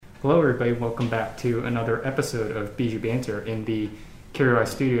Hello, everybody. Welcome back to another episode of Bijou Banter in the KRI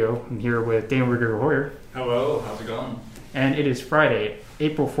studio. I'm here with Dan McGregor-Huyer. Hello, how's it going? And it is Friday,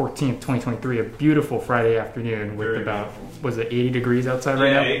 April 14th, 2023, a beautiful Friday afternoon with Very about, beautiful. was it 80 degrees outside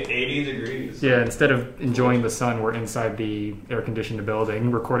right now? 80 degrees. Yeah, instead of enjoying the sun, we're inside the air-conditioned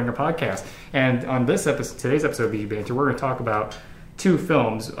building recording a podcast. And on today's episode of Bijou Banter, we're going to talk about two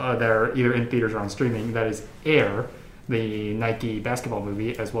films that are either in theaters or on streaming. That is Air, the Nike basketball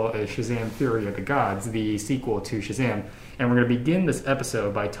movie, as well as Shazam! Fury of the Gods, the sequel to Shazam. And we're going to begin this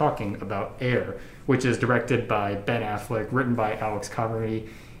episode by talking about Air, which is directed by Ben Affleck, written by Alex Convery,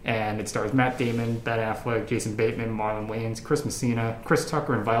 and it stars Matt Damon, Ben Affleck, Jason Bateman, Marlon Wayans, Chris Messina, Chris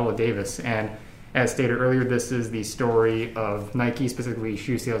Tucker, and Viola Davis. And as stated earlier, this is the story of Nike, specifically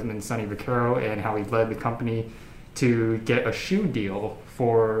shoe salesman Sonny Vaccaro, and how he led the company to get a shoe deal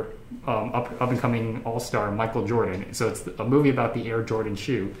for up-and-coming all-star Michael Jordan. So it's a movie about the Air Jordan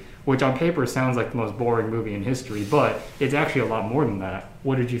shoe, which on paper sounds like the most boring movie in history, but it's actually a lot more than that.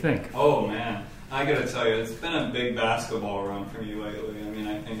 What did you think? Oh, man. I gotta tell you, it's been a big basketball run for me lately. I mean,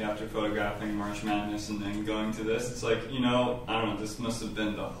 I think after photographing March Madness and then going to this, it's like, I don't know, this must have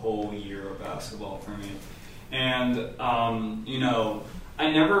been the whole year of basketball for me. And, I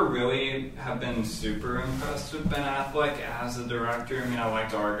never really have been super impressed with Ben Affleck as a director. I mean, I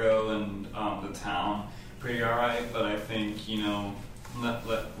liked Argo and The Town pretty alright, but I think, Live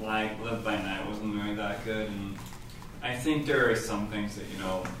by Night wasn't really that good. And I think there are some things that,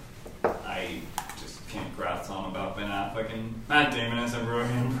 I just can't grasp on about Ben Affleck. And Matt Damon hasn't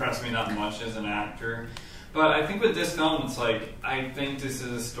really impressed me that much as an actor. But I think with this film, it's like, I think this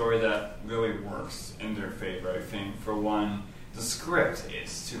is a story that really works in their favor. I think, for one, the script is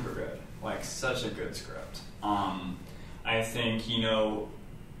super good, like such a good script. I think,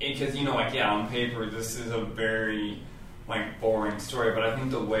 because, on paper this is a very, boring story, but I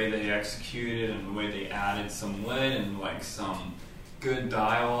think the way they executed and the way they added some lit and, some good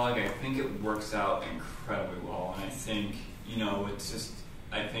dialogue, I think it works out incredibly well. And I think, it's just,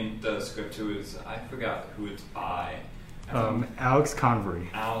 I think the script too is, I forgot who it's by. Alex Convery.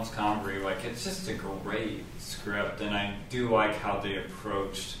 Alex Convery, it's just a great script, and I do like how they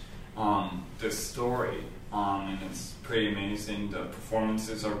approached this story, and it's pretty amazing. The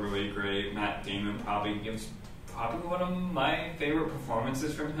performances are really great. Matt Damon probably one of my favorite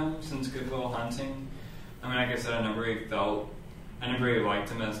performances from him since Good Will Hunting. I mean, like I said, I never really liked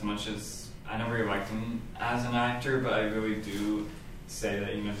him as much as, I never really liked him as an actor, but I really do say that,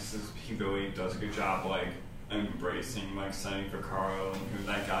 he really does a good job, embracing Sonny Vaccaro and who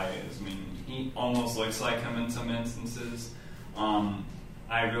that guy is. I mean, he almost looks like him in some instances. I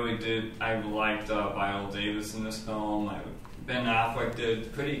liked Viola Davis in this film. Ben Affleck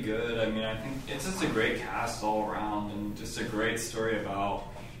did pretty good. I mean, I think it's just a great cast all around and just a great story about,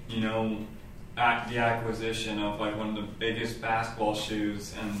 the acquisition of one of the biggest basketball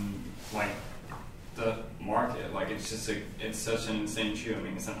shoes and the market. It's such an insane shoe. I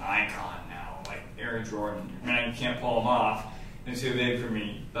mean, it's an icon now. Air Jordan. I mean, I can't pull them off. They're too big for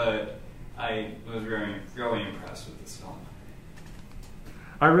me, but I was really, really impressed with this film.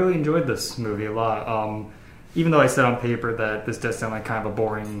 I really enjoyed this movie a lot. Even though I said on paper that this does sound like kind of a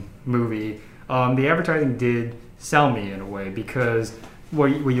boring movie, the advertising did sell me in a way, because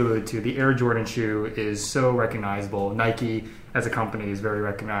what you alluded to, the Air Jordan shoe is so recognizable. Nike as a company is very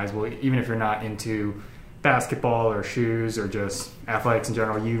recognizable. Even if you're not into basketball or shoes or just athletics in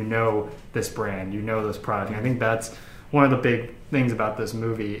general, you know this brand, you know this product. And I think that's one of the big things about this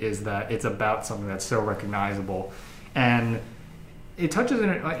movie, is that it's about something that's so recognizable. And it touches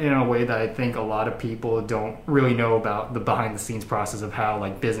in a way that I think a lot of people don't really know about the behind the scenes process of how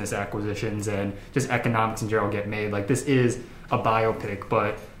business acquisitions and just economics in general get made. This is a biopic,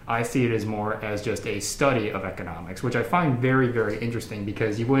 but I see it as more as just a study of economics, which I find very, very interesting,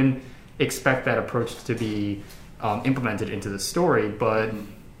 because you wouldn't expect that approach to be implemented into the story, but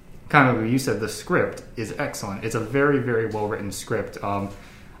kind of what you said, the script is excellent. It's a very, very well-written script.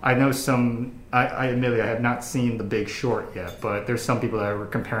 I know I admittedly I have not seen The Big Short yet, but there's some people that were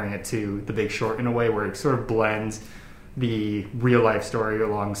comparing it to The Big Short in a way where it sort of blends the real-life story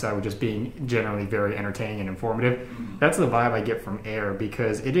alongside with just being generally very entertaining and informative. That's the vibe I get from Air,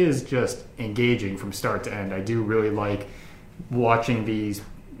 because it is just engaging from start to end. I do really like watching these,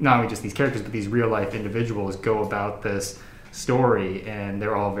 not only just these characters, but these real-life individuals go about this story, and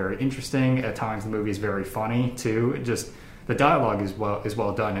they're all very interesting. At times the movie is very funny too. Just the dialogue is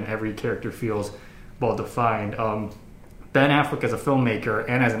well done, and every character feels well defined. Ben Affleck as a filmmaker,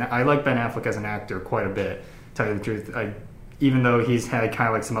 and I like Ben Affleck as an actor quite a bit, to tell you the truth. Even though he's had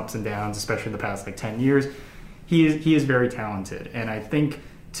some ups and downs, especially in the past 10 years, he is very talented. And I think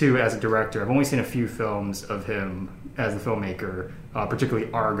too as a director. I've only seen a few films of him as a filmmaker,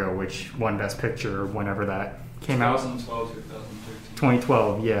 particularly Argo, which won Best Picture whenever that came out. 2012, 2013.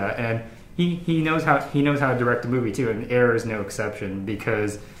 2012, yeah, and he knows how to direct a movie too, and Air is no exception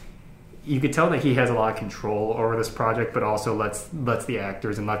because you could tell that he has a lot of control over this project, but also lets the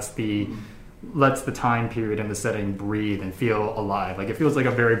actors and lets the time period and the setting breathe and feel alive. Like it feels like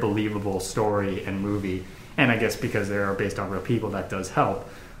a very believable story and movie. And I guess because they are based on real people, that does help.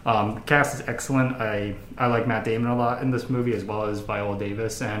 The cast is excellent. I like Matt Damon a lot in this movie, as well as Viola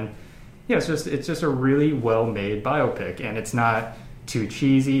Davis. And yeah, it's just a really well made biopic, and it's not too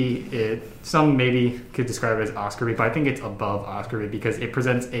cheesy. Some maybe could describe it as Oscar bait, but I think it's above Oscar bait because it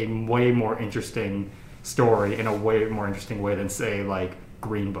presents a way more interesting story in a way more interesting way than, say, like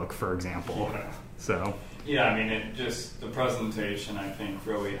Green Book, for example. Yeah. So yeah, I mean, the presentation I think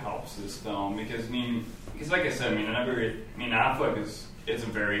really helps this film because like I said, Affleck is a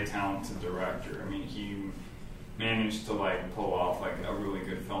very talented director. I mean, he managed to like pull off like a really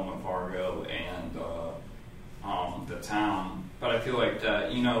good film with Argo and The Town. But I feel like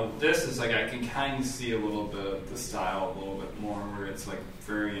that, this is like I can kind of see a little bit of the style a little bit more where it's like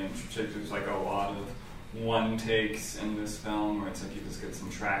very interesting. There's like a lot of one takes in this film where it's like you just get some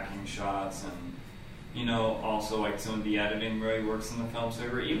tracking shots and also like some of the editing really works in the film. So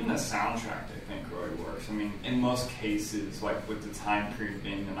even the soundtrack I think really works. I mean, in most cases, like with the time period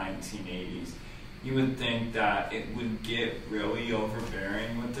being the 1980s, you would think that it would get really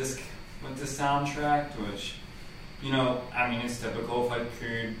overbearing with this soundtrack, which it's typical of like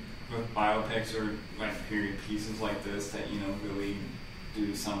period with biopics or like period pieces like this that really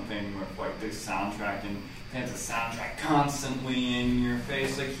do something with like this soundtrack and they have the soundtrack constantly in your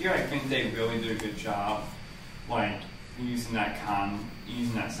face. Like here, I think they really did a good job, like using that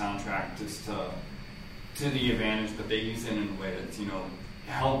soundtrack just to the advantage, but they use it in a way that's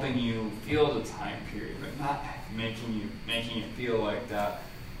helping you feel the time period, but not making you feel like that.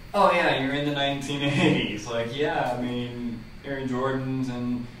 Oh yeah, you're in the 1980s. Like yeah, I mean Air Jordans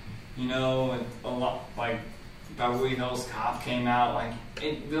and a lot like Beverly Hills Cop came out. Like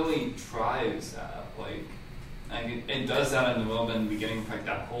it really tries that. Like it does that in the beginning of like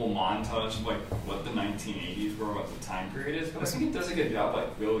that whole montage of like what the 1980s were, what the time period is. But I think it does a good job like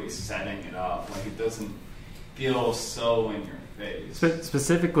really setting it up. Like it doesn't feel so in your face.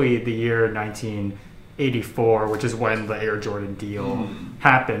 Specifically, the year 1984, which is when the Air Jordan deal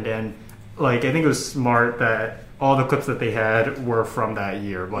happened, and like I think it was smart that all the clips that they had were from that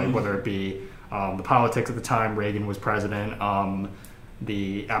year, like whether it be the politics at the time, Reagan was president,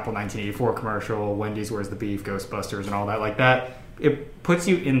 the Apple 1984 commercial, Wendy's Where's the Beef, Ghostbusters, and all that. Like that, it puts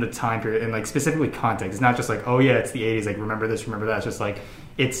you in the time period and like specifically context. It's not just like, oh yeah, it's the 80s, like remember this, remember that. It's just like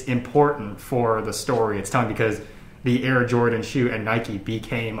it's important for the story it's telling because the Air Jordan shoe and Nike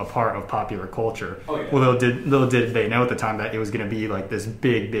became a part of popular culture. Oh, yeah. Well, little did they know at the time that it was going to be like this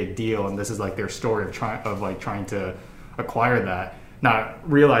big deal, and this is like their story of trying to acquire that, not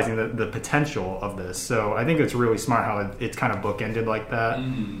realizing the potential of this. So I think it's really smart how it's kind of bookended like that.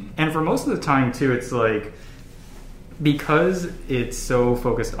 Mm-hmm. And for most of the time too, it's like because it's so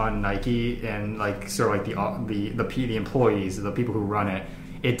focused on Nike and like sort of like the employees, the people who run it.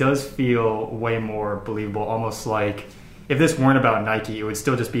 It does feel way more believable, almost like if this weren't about Nike, it would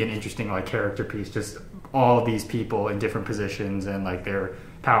still just be an interesting like character piece, just all these people in different positions and like their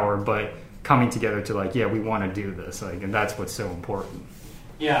power, but coming together to like, yeah, we want to do this, like, and that's what's so important.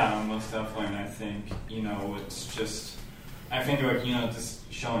 Yeah, most definitely. And I think it's just, I think like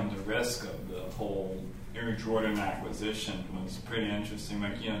just showing the risk of the whole Air Jordan acquisition was pretty interesting.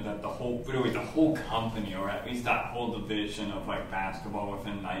 Like that the whole company, or at least that whole division of like basketball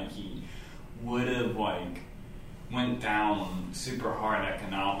within Nike, would have like went down super hard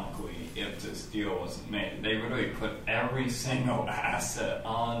economically if this deal wasn't made. They really put every single asset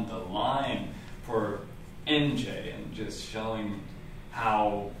on the line for MJ and just showing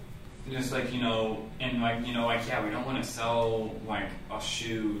how. Just like and like yeah, we don't want to sell like a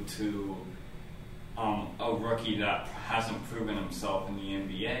shoe to a rookie that hasn't proven himself in the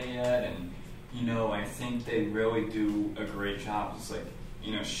NBA yet, and I think they really do a great job just like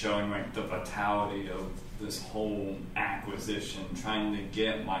showing like the vitality of this whole acquisition, trying to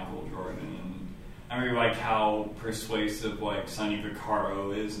get Michael Jordan. And I really like how persuasive like Sonny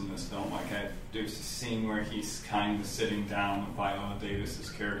Vaccaro is in this film. Like there's a scene where he's kind of sitting down with Viola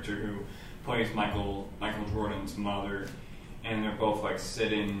Davis's character who plays Michael Jordan's mother, and they're both like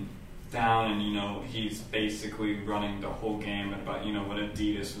sitting down, and he's basically running the whole gamut about what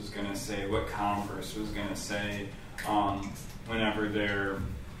Adidas was going to say, what Converse was going to say, whenever they're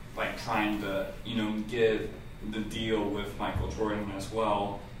like trying to get the deal with Michael Jordan as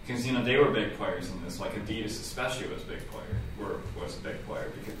well, because they were big players in this. Like Adidas, especially, was a big player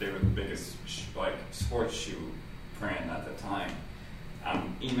because they were the biggest sports shoe brand at the time,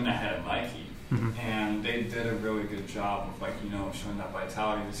 even ahead of Nike. Mm-hmm. And they did a really good job of showing that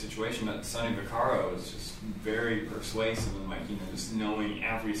vitality in the situation. But Sonny Vaccaro is just very persuasive and just knowing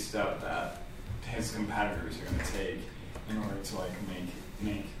every step that his competitors are going to take in order to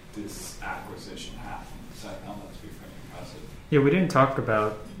make this acquisition happen. So I found that to be pretty impressive. Yeah, we didn't talk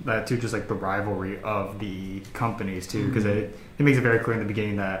about that too, just like the rivalry of the companies too, because it makes it very clear in the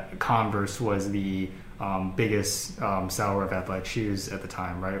beginning that Converse was the biggest seller of athletic shoes at the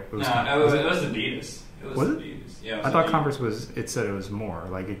time, right? It was Adidas. It was Adidas. Yeah, I thought Converse said it was more,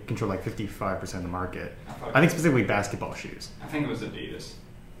 like it controlled like 55% of the market. I think specifically basketball shoes. I think it was Adidas.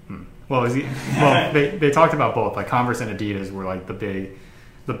 Well, they talked about both, like Converse and Adidas were like the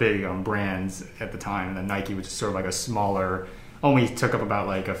big brands at the time, and then Nike was just sort of like a smaller, only took up about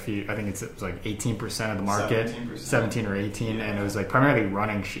like a few, I think it was like 18% of the market, 17 or 18, yeah. And it was like primarily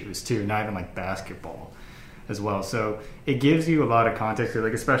running shoes too, not even like basketball as well. So it gives you a lot of context here,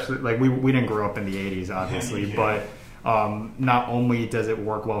 like especially like we didn't grow up in the 80s obviously, yeah. But not only does it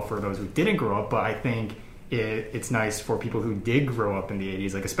work well for those who didn't grow up, but I think it's nice for people who did grow up in the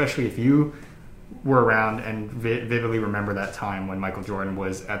 80s, like especially if you were around and vividly remember that time when Michael Jordan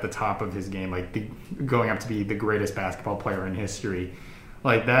was at the top of his game, like going up to be the greatest basketball player in history.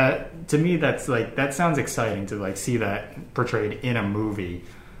 Like that, to me, that sounds exciting to like see that portrayed in a movie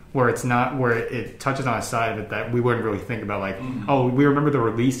where it's not, where it touches on a side of it that we wouldn't really think about, like, oh, we remember the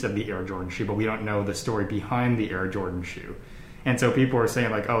release of the Air Jordan shoe, but we don't know the story behind the Air Jordan shoe. And so people are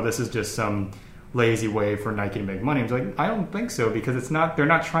saying like, oh, this is just some lazy way for Nike to make money. I'm like, I don't think so, because they're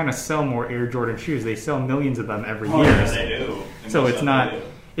not trying to sell more Air Jordan shoes. They sell millions of them every year. Yeah, they do. So it's not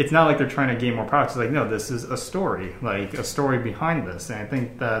like they're trying to gain more products. It's like, no, this is a story, like a story behind this. And I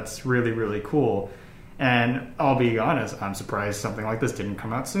think that's really, really cool. And I'll be honest, I'm surprised something like this didn't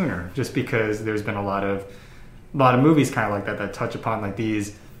come out sooner, just because there's been a lot of movies kind of like that touch upon like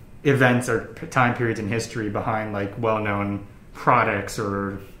these events or time periods in history behind like well-known products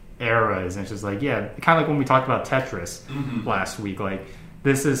or eras, and it's just like, yeah, kind of like when we talked about Tetris last week. Like,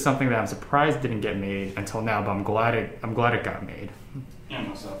 this is something that I'm surprised didn't get made until now, but I'm glad it got made. Yeah,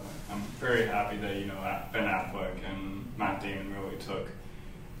 most definitely. I'm very happy that Ben Affleck and Matt Damon really took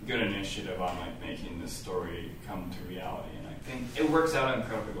good initiative on like making this story come to reality, and I think it works out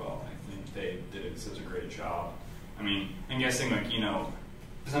incredibly well. I think they did such a great job. I mean, I'm guessing like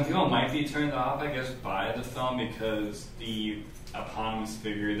some people might be turned off, I guess, by the film because the eponymous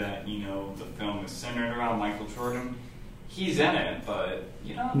figure that the film is centered around, Michael Jordan, he's in it, but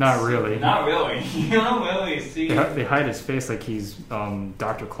not really. You don't really see. They hide his face like he's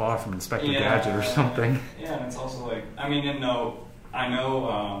Dr. Claw from Inspector Gadget or something. Yeah, and it's also like, I mean, I know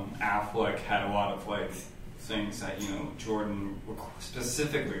Affleck had a lot of like things that Jordan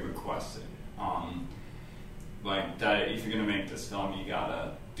specifically requested. Like that, if you're gonna make this film, you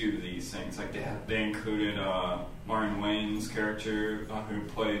gotta do these things. Like they included Martin Wayne's character who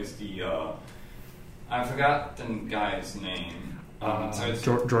plays the I forgot the guy's name.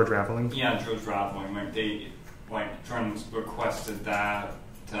 George Raveling. Yeah, George Raveling. Jordan requested that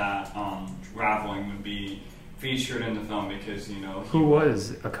Raveling would be featured in the film because who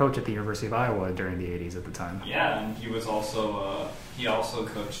was a coach at the University of Iowa during the 80s at the time. Yeah, and he was also he also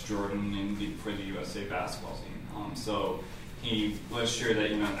coached Jordan for the USA basketball team. So he was sure that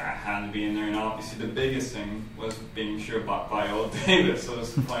that had to be in there, and obviously the biggest thing was being sure Viola Davis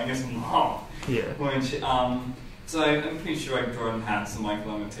was playing his mom. Yeah. Which so I'm pretty sure Jordan had some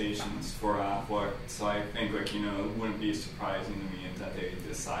limitations for Affleck. So I think it wouldn't be surprising to me that they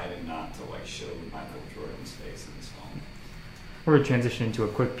decided not to show Michael Jordan's face in this film. We're going to transition into a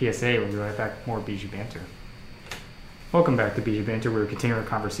quick PSA. We'll be right back with more Bijou Banter. Welcome back to Bijou Banter. We're continuing our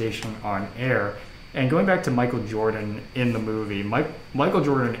conversation on air. And going back to Michael Jordan in the movie, Michael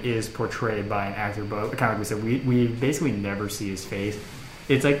Jordan is portrayed by an actor, but kind of like we said, we basically never see his face.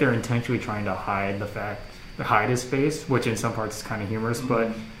 It's like they're intentionally trying to hide his face, which in some parts is kind of humorous,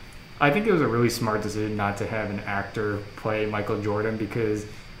 but I think it was a really smart decision not to have an actor play Michael Jordan, because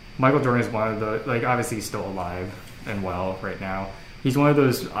Michael Jordan is one of the, obviously he's still alive and well right now. He's one of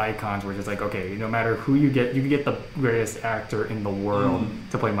those icons where it's like, okay, no matter who you get the greatest actor in the world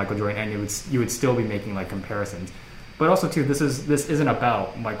to play Michael Jordan, and you would still be making comparisons. But also too, this isn't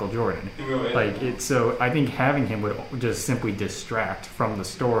about Michael Jordan. So I think having him would just simply distract from the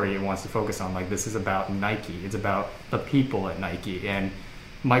story it wants to focus on. This is about Nike. It's about the people at Nike, and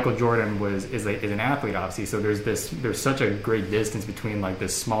Michael Jordan is an athlete, obviously. So there's such a great distance between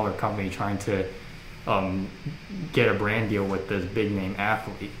this smaller company trying to get a brand deal with this big name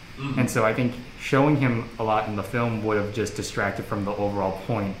athlete. Mhm. And so I think showing him a lot in the film would have just distracted from the overall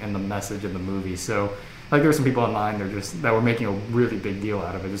point and the message of the movie. So like there were some people online that were making a really big deal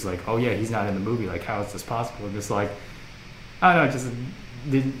out of it, just like, oh yeah, he's not in the movie, like how is this possible? Just like, I don't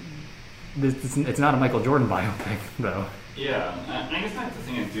know, it's not a Michael Jordan biopic though. Yeah, and I guess that's the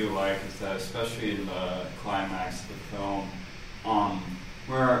thing I do like is that, especially in the climax of the film,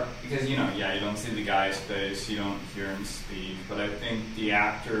 where, because, you don't see the guy's face, you don't hear him speak, but I think the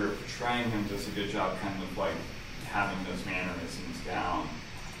actor portraying him does a good job kind of like having those mannerisms down.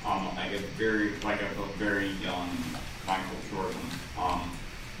 Like a very young Michael Jordan.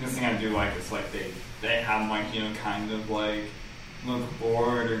 This thing I do like is like they have him like, kind of like look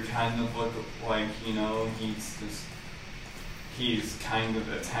bored or kind of look like, he's kind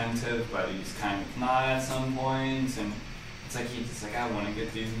of attentive, but he's kind of not at some points, and he's like, I want to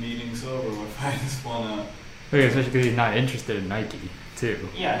get these meetings over with. I just want to. Yeah, especially because he's not interested in Nike, too.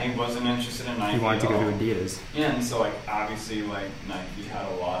 Yeah, he wasn't interested in Nike. He wanted to go to Adidas. Yeah, and so obviously Nike had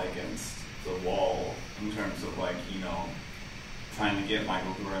a lot against the wall in terms of trying to get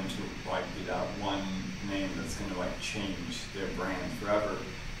Michael Jordan to be that one name that's going to change their brand forever.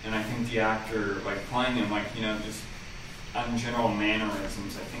 And I think the actor playing him just on general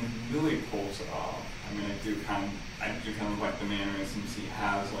mannerisms, I think really pulls it off. I mean, I do kind of like the mannerisms he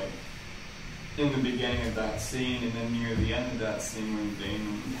has, in the beginning of that scene, and then near the end of that scene when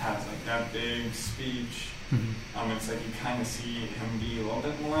Damon has that big speech. Mm-hmm. It's you kind of see him be a little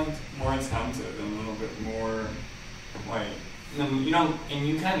bit more attentive and a little bit more and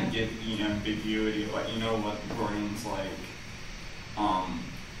you kind of get the ambiguity of what Gordon's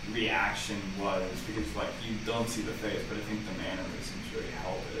reaction was, because you don't see the face, but I think the mannerisms really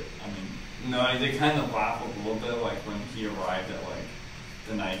help it. They kind of laugh a little bit when he arrived at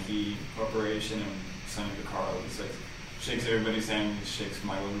the Nike Corporation and Sonny Vaccaro shakes everybody's hand, he shakes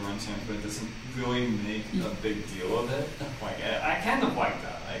Michael Jordan's hand, but it doesn't really make a big deal of it. I kind of like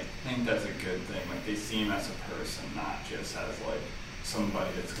that. I think that's a good thing. They see him as a person, not just as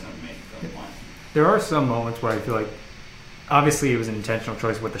somebody that's going to make them money. There are some moments where I feel obviously it was an intentional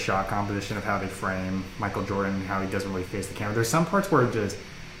choice with the shot composition of how they frame Michael Jordan and how he doesn't really face the camera. There's some parts where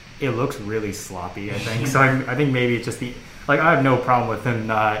it looks really sloppy, I think. So I think maybe it's just I have no problem with him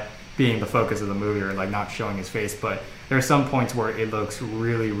not being the focus of the movie or not showing his face, but there are some points where it looks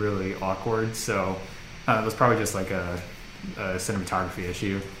really, really awkward. So it was probably just a cinematography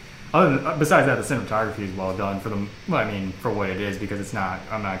issue. Besides that, the cinematography is well done for what it is, because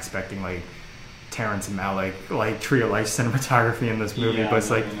I'm not expecting Terrence Malick Tree of Life cinematography in this movie, but it's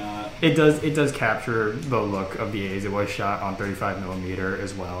it does capture the look of the 80s. It was shot on 35mm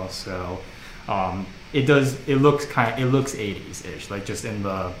as well, so it looks 80s-ish, just in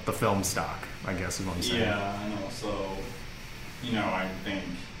the film stock, I guess is what I'm saying. Yeah, and also, I think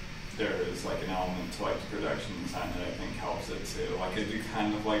there is an element to the production design that I think helps it too. I do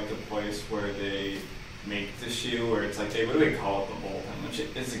kind of the place where they make the shoe, where it's they literally call it the bullpen, which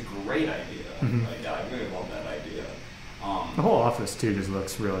is a great idea. Mm-hmm. I really love that idea. The whole office too just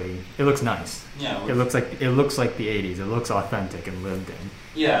looks nice. Yeah, it looks like the 80s. It looks authentic and lived in.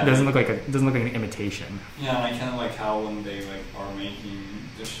 Yeah, it doesn't look like an imitation. Yeah, and I kind of like how when they are making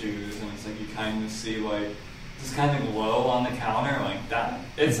the shoes, and it's you kind of see this kind of glow on the counter that.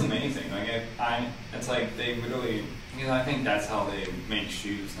 It's amazing. It's they literally. I think that's how they make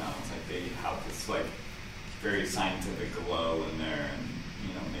shoes now. It's they have this very scientific glow in there, and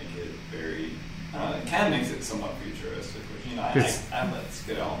make it very. It kind of makes it somewhat futuristic, which that's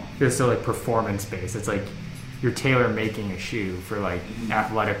good element. It's so performance based. It's you're tailor making a shoe for Mm-hmm.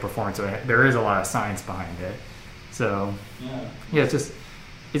 athletic performance. So there is a lot of science behind it. So yeah, it's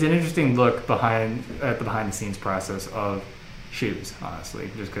an interesting look at the behind the scenes process of shoes.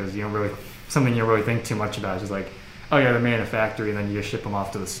 Honestly, just because you don't really think too much about. It's just oh yeah, they're made in a factory, and then you just ship them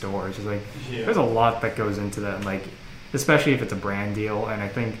off to the store. It's just there's a lot that goes into that, and especially if it's a brand deal. And I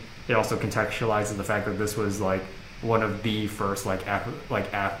think it also contextualizes the fact that this was one of the first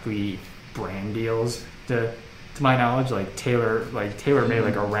athlete brand deals to my knowledge, tailor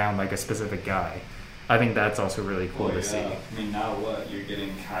made around a specific guy. I think that's also really cool to see. Now what? You're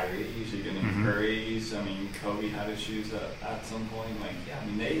getting Kyrie's, you're getting Curry's. Kobe had his shoes at some point.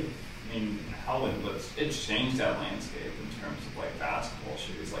 It's changed that landscape in terms of basketball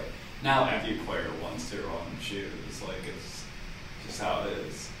shoes. Now every player wants their own shoes. It's just how it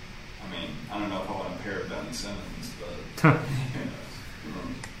is. I don't know if I want a pair of Ben Simmons, but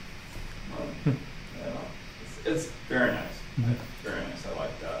it's very nice. Mm-hmm. Very nice. I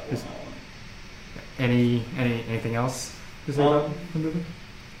like that. Anything else to say about the movie?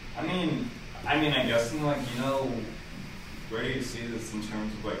 I mean, I guess, like, where do you see this in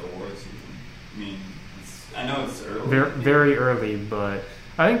terms of, like, award season? I mean, I know it's early. Very early, but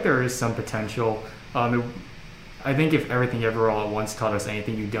I think there is some potential. I think if Everything Everywhere All at Once taught us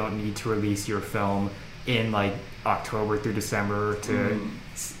anything, you don't need to release your film in like October through December to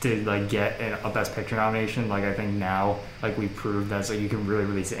like get a Best Picture nomination. Like I think now, like we proved that so you can really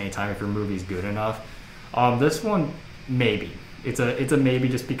release it anytime if your movie's good enough. This one maybe it's a maybe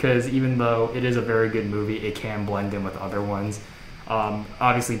just because even though it is a very good movie, it can blend in with other ones.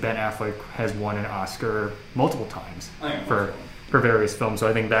 Obviously, Ben Affleck has won an Oscar multiple times for various films, so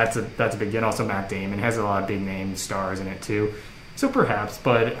I think that's a big deal. Also, Matt Damon has a lot of big name stars in it too, so perhaps.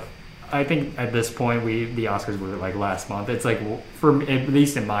 But I think at this point, the Oscars were like last month. It's like, for at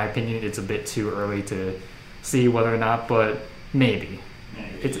least in my opinion, it's a bit too early to see whether or not, but maybe.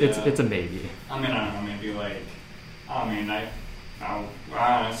 It's a maybe. I mean, I don't know. Maybe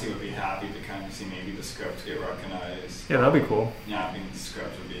I honestly would be happy to kind of see maybe the script get recognized. Yeah, that'd be cool. Yeah, I think the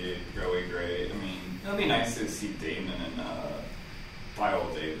script would be really great. I mean, it would be nice to see Damon and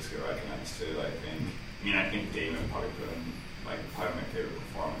Viola Davis get recognized too. I think Damon probably put in probably my favorite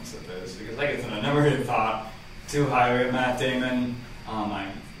performance of this because, like I said, I never really thought too highly of Matt Damon.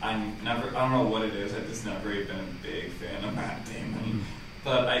 I don't know what it is. I've just never really been a big fan of Matt Damon.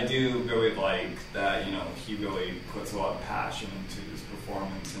 But I do really like that, he really puts a lot of passion into his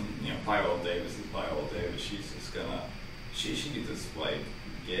performance. And, Viola Davis is Viola Davis. She's just gonna, she could just,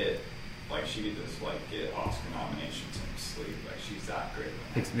 get Oscar nominations in her sleep. Like, she's that great.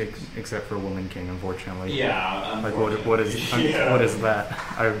 Except for Woman King, unfortunately. Yeah, unfortunately. Like, what is that?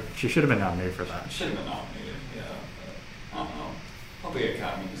 She should have been nominated for that. Should have been nominated, yeah. But, I don't know. Hopefully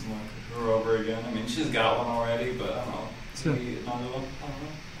Academy doesn't look her over again. I mean, she's got one already, but I don't know. Maybe another one. I don't know.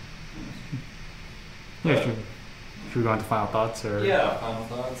 Yeah, should we go on to final thoughts? Or? Yeah, final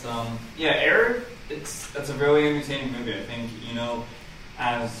thoughts. Air, it's a really entertaining movie. I think,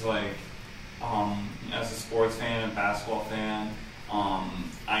 as a sports fan and basketball fan,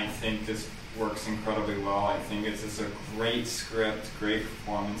 I think this works incredibly well. I think it's just a great script, great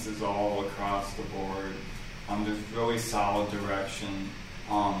performances all across the board. There's really solid direction.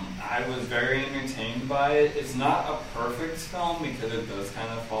 I was very entertained by it. It's not a perfect film because it does kind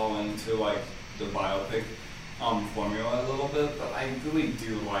of fall into the biopic formula a little bit, but I really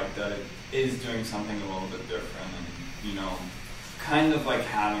do like that it is doing something a little bit different and kind of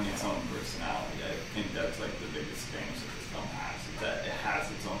having its own personality. I think that's the biggest advantage that this film has, is that it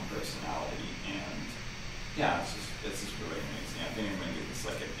has its own personality, and yeah, it's just really amazing. I think I'm gonna give this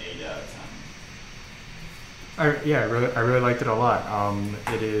an 8 out of 10. I really liked it a lot.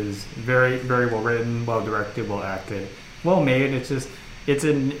 It is very, very well written, well directed, well acted, well made. This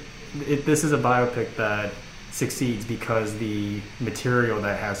is a biopic that succeeds because the material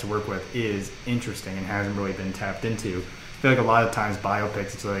that it has to work with is interesting and hasn't really been tapped into. I feel like a lot of times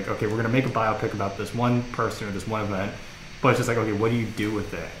biopics, it's like, okay, we're going to make a biopic about this one person or this one event, but it's just like, okay, what do you do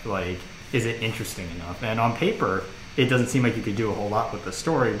with it? Is it interesting enough? And on paper, it doesn't seem like you could do a whole lot with the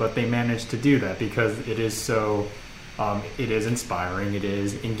story, but they managed to do that because it is so, it is inspiring, it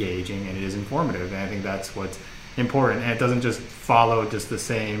is engaging, and it is informative. And I think that's what's important. And it doesn't just follow just the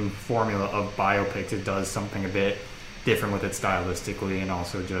same formula of biopics. It does something a bit different with it stylistically and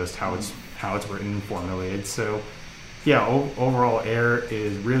also just how it's written and formulated. So, yeah, overall, Air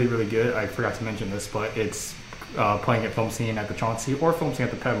is really, really good. I forgot to mention this, but it's playing at Film Scene at the Chauncey or Film Scene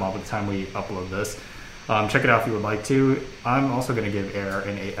at the Pedmall by the time we upload this. Check it out if you would like to. I'm also going to give Air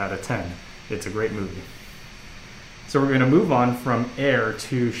an 8 out of 10. It's a great movie. So we're going to move on from Air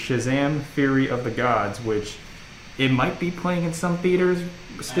to Shazam! Fury of the Gods, which it might be playing in some theaters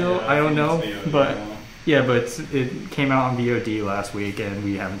still. I don't know. But it came out on VOD last week and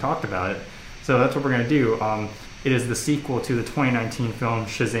we haven't talked about it. So that's what we're going to do. It is the sequel to the 2019 film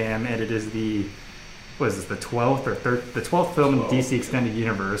Shazam, and it is the 12th film in the DC Extended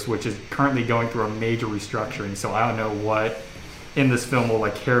Universe, which is currently going through a major restructuring. So I don't know what in this film will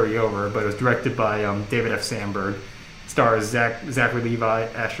carry over, but it was directed by David F. Sandberg. Stars Zachary Levi,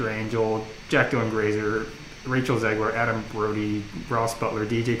 Asher Angel, Jack Dylan Grazer, Rachel Zegler, Adam Brody, Ross Butler,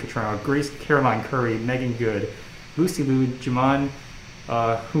 DJ Catrano, Grace Caroline Curry, Megan Good, Lucy Liu, Jaman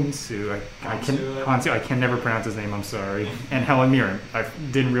Hunsu, I can never pronounce his name, I'm sorry, and Helen Mirren. I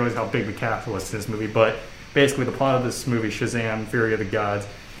didn't realize how big the cast was in this movie, but basically the plot of this movie, Shazam! Fury of the Gods,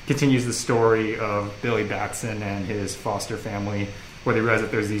 continues the story of Billy Batson and his foster family, where they realize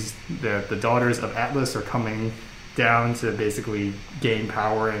that there's the daughters of Atlas are coming down to basically gain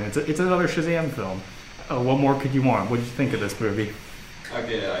power, and it's another Shazam film. What more could you want? What did you think of this movie?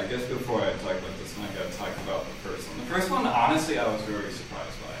 Okay, I guess before I talk about this one, I gotta talk about the first one. The first one, honestly, I was very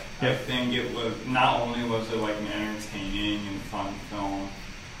surprised by. I think it was, not only was it like an entertaining and fun film,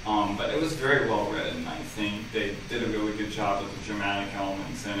 but it was very well written. I think they did a really good job with the dramatic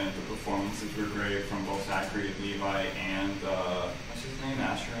elements in it. The performances were great from both Zachary Levi and what's his name,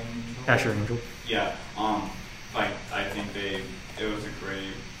 Asher Angel. Asher Angel. Yeah. I think it was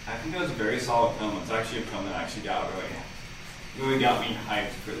a very solid film. It's actually a film that actually really got me hyped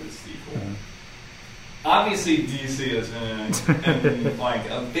for the sequel. Mm-hmm. Obviously, DC has been in like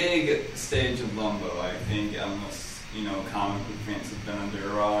a big stage of limbo. I think unless comic book fans have been under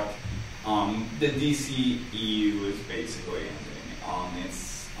a rock, the DCEU is basically ending.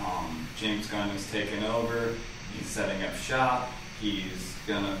 James Gunn has taken over. He's setting up shop. He's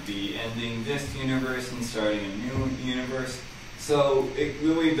gonna be ending this universe and starting a new universe. So it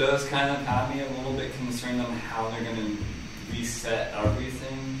really does kind of have me a little bit concerned on how they're gonna reset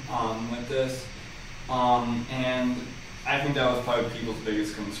everything with this. And I think that was probably people's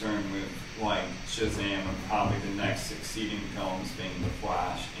biggest concern with like Shazam and probably the next succeeding films being The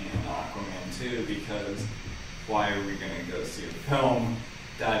Flash and Aquaman 2, because why are we going to go see a film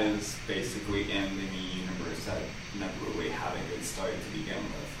that is basically ending a universe that never really had a good start to begin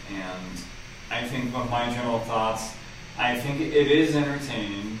with? And I think with my general thoughts, I think it is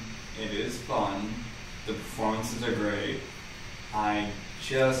entertaining, it is fun, the performances are great. I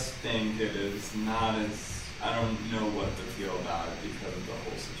just think it is not as, I don't know what to feel about it because of the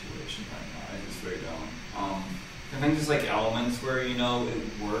whole situation right now. I just really don't. I think there's like elements where, it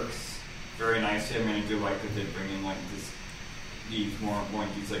works very nicely. I mean, I do like that they bring in like these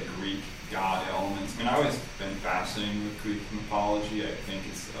like Greek god elements. I mean, I've always been fascinated with Greek mythology. I think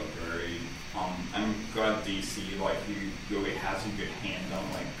it's a very, I'm glad DC, like, he really has a good hand on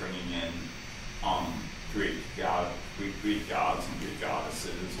like bringing in, Greek gods and Greek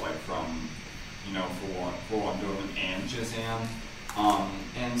goddesses, like from, for Wonder Woman and Shazam.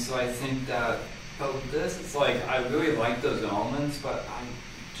 And so I think that, but with this, it's like, I really like those elements, but I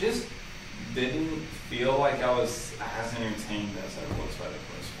just didn't feel like I was as entertained as I was by the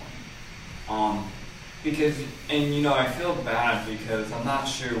first one. Because, and I feel bad because I'm not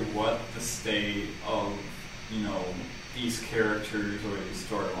sure what the state of, these characters or these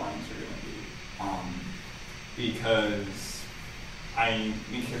storylines are going to be. Because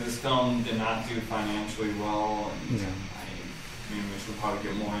this film did not do financially well, and which we'll probably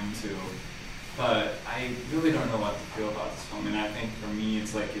get more into. But I really don't know what to feel about this film, and I think for me,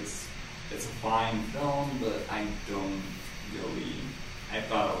 it's a fine film, but I don't really. I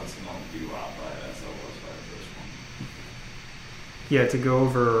thought I was going to do well by it as I was by the first one. Yeah, to go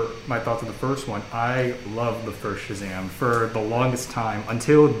over my thoughts on the first one, I loved the first Shazam for the longest time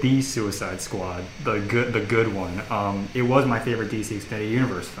until the Suicide Squad, the good one. It was my favorite DC Extended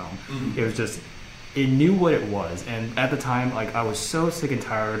Universe film. Mm-hmm. It was just, it knew what it was, and at the time, like, I was so sick and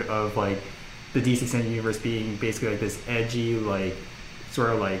tired of like the DC Extended Universe being basically like this edgy, like sort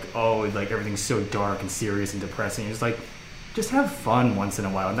of like, oh, like everything's so dark and serious and depressing. It's like, just have fun once in a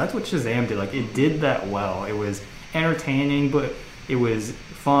while, and that's what Shazam did. Like, it did that well. It was entertaining, but it was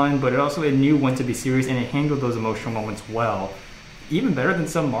fun, but it knew when to be serious, and it handled those emotional moments well, even better than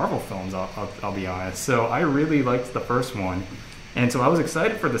some Marvel films, I'll be honest. So I really liked the first one, and so I was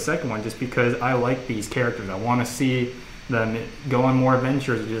excited for the second one just because I like these characters. I want to see them go on more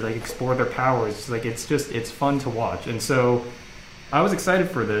adventures, just like explore their powers. It's fun to watch, and so I was excited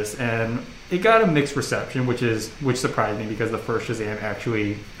for this, and it got a mixed reception, which surprised me because the first Shazam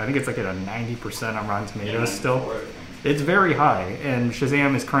actually, I think it's like at a 90% on Rotten Tomatoes still. It's very high, and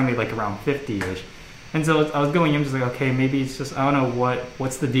Shazam is currently like around 50-ish. And so I was going in just like, okay, maybe it's just, I don't know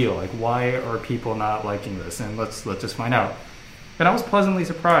what's the deal? Like, why are people not liking this? And let's just find out. And I was pleasantly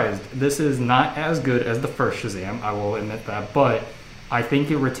surprised. This is not as good as the first Shazam, I will admit that, but I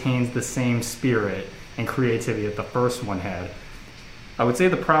think it retains the same spirit and creativity that the first one had. I would say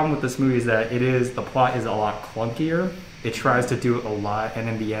the problem with this movie is that the plot is a lot clunkier. It tries to do a lot, and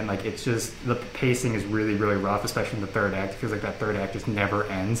in the end, like, it's just, the pacing is really, really rough, especially in the third act. It feels like that third act just never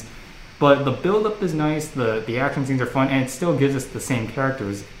ends. But the build-up is nice, the action scenes are fun, and it still gives us the same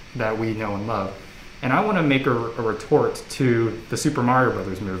characters that we know and love. And I want to make a retort to the Super Mario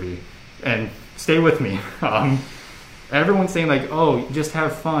Brothers movie, and stay with me. Everyone's saying like, oh, just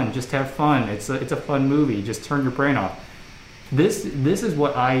have fun, it's a fun movie, just turn your brain off. This is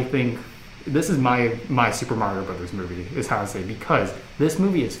what I think. This is my Super Mario Brothers movie, is how I say, because this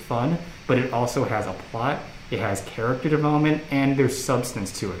movie is fun, but it also has a plot, it has character development, and there's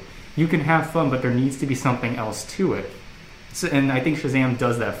substance to it. You can have fun, but there needs to be something else to it. So, and I think Shazam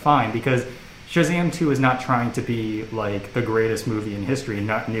does that fine, because Shazam 2 is not trying to be like the greatest movie in history,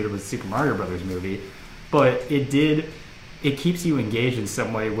 neither was the Super Mario Brothers movie, but it did it keeps you engaged in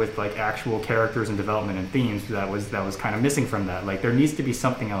some way with like actual characters and development and themes that was kind of missing from that. Like there needs to be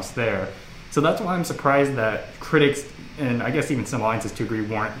something else there. So that's why I'm surprised that critics and I guess even some audiences to agree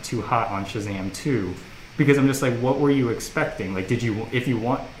weren't too hot on Shazam 2, because I'm just like, what were you expecting? Like, if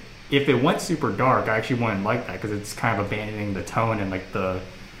it went super dark, I actually wouldn't like that because it's kind of abandoning the tone and like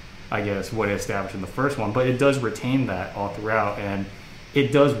I guess what it established in the first one, but it does retain that all throughout, and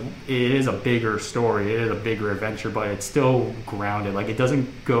it is a bigger story, it is a bigger adventure, but it's still grounded. Like it doesn't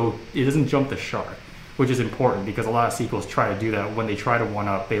jump the shark, which is important because a lot of sequels try to do that. When they try to one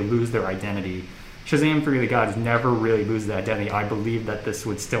up, they lose their identity. Shazam! Fury of the Gods never really loses that identity. I believe that this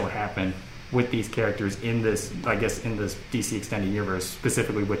would still happen with these characters in this DC extended universe,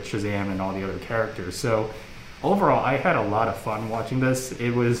 specifically with Shazam and all the other characters. So overall, I had a lot of fun watching this.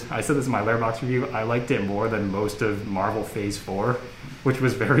 I said this in my Letterboxd review, I liked it more than most of Marvel Phase 4, which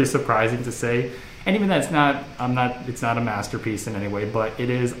was very surprising to say. And even that's it's not a masterpiece in any way, but it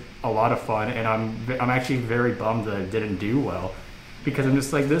is a lot of fun, and I'm actually very bummed that it didn't do well, because I'm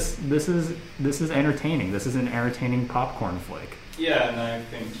just like, this is entertaining. This is an entertaining popcorn flick. Yeah, and I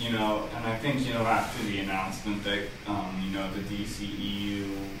think after the announcement that the DCEU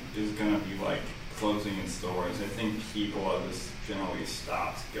is gonna be like closing its doors, I think people have just generally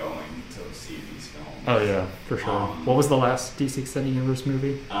stopped going to see these films. Oh yeah, for sure. What was the last DC Extended Universe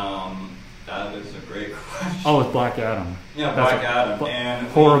movie? That is a great question. Oh, it's Black Adam. Yeah, Black Adam. And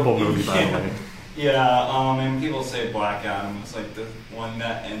horrible movie, by the way. Yeah, and people say Black Adam was like the one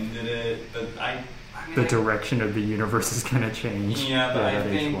that ended it, but the direction of the universe is going to change. Yeah, but I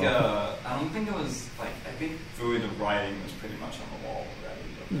think I don't think it was like, I think really the writing was pretty much on the wall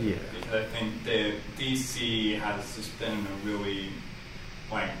already. Yeah. Because I think the DC has just been in a really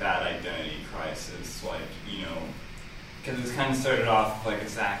like that identity crisis, like because it's kind of started off like a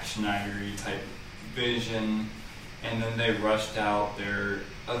Zack Snyder-y type vision, and then they rushed out their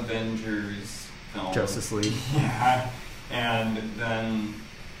Avengers film, Justice League. Yeah, and then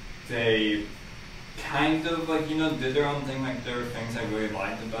they kind of like did their own thing. Like there were things I really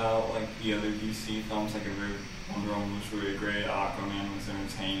liked about like the other DC films, like Wonder Woman was really great, Aquaman was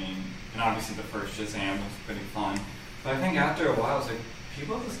entertaining, and obviously the first Shazam was pretty fun. But I think after a while, it's like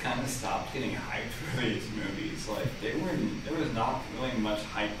people just kind of stopped getting hyped for these movies. Like there was not really much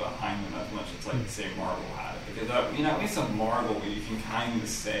hype behind them as much as like say Marvel had it, because at least with Marvel you can kind of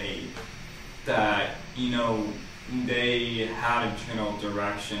say that they had a general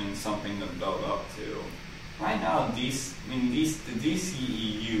direction, something to build up to. Right now, the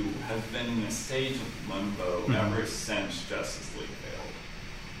DCEU has been in a stage of limbo ever since Justice League failed.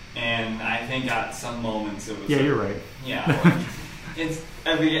 And I think at some moments it was... Yeah, you're right. Yeah, and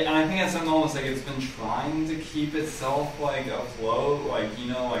I think at some moments like it's been trying to keep itself like afloat, like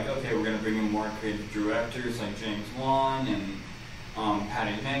okay, we're gonna bring in more creative directors like James Wan and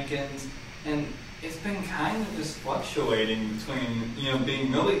Patty Jenkins, and it's been kind of just fluctuating between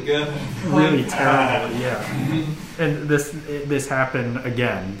being really good and really terrible. Yeah. And this happened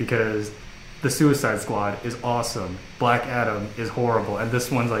again because the Suicide Squad is awesome, Black Adam is horrible, and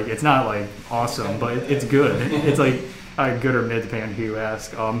this one's like, it's not like awesome, but it's good. It's like good or mid, depending on who you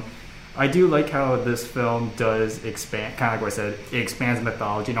ask. I do like how this film does expand, kind of like what I said, it expands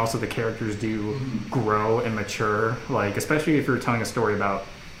mythology, and also the characters do grow and mature. Like especially if you're telling a story about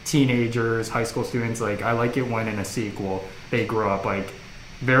teenagers, high school students, like I like it when in a sequel they grow up. Like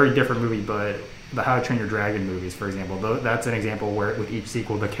very different movie, but the How to Train Your Dragon movies, for example, that's an example where with each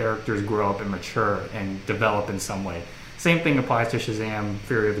sequel the characters grow up and mature and develop in some way. Same thing applies to Shazam!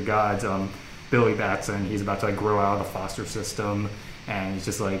 Fury of the Gods. Billy Batson, he's about to like grow out of the foster system, and he's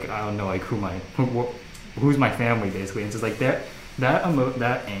just like, I don't know, like who's my family, basically. And it's just like that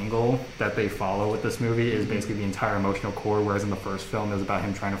angle that they follow with this movie is basically the entire emotional core, whereas in the first film it was about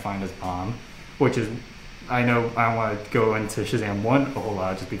him trying to find his mom, which is, I know I don't want to go into Shazam 1 a whole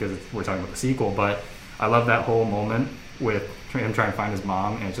lot just because we're talking about the sequel, but I love that whole moment with him trying to find his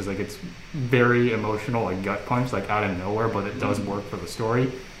mom, and it's just like, it's very emotional, like gut punch, like out of nowhere, but it does work for the story.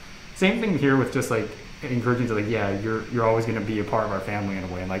 Same thing here with just like encouraging to like, yeah, you're always going to be a part of our family in a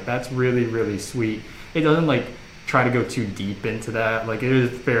way, and like that's really, really sweet. It doesn't like try to go too deep into that. Like it is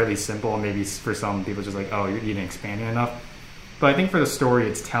fairly simple, and maybe for some people just like, oh, you didn't expand it enough. But I think for the story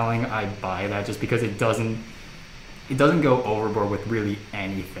it's telling, I buy that, just because it doesn't go overboard with really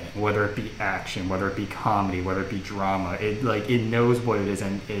anything, whether it be action, whether it be comedy, whether it be drama. It knows what it is,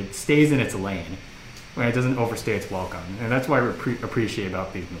 and it stays in its lane. When it doesn't overstay its welcome, and that's what I appreciate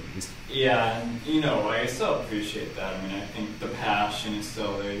about these movies. Yeah, and I still appreciate that. I mean, I think the passion is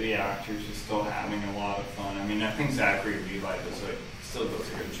still there. The actors are still having a lot of fun. I mean, I think Zachary Levi still does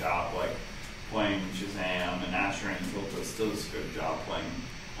a good job, like playing Shazam, and Asher Angel still does a good job playing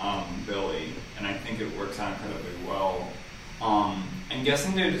Billy, and I think it works out incredibly well. I'm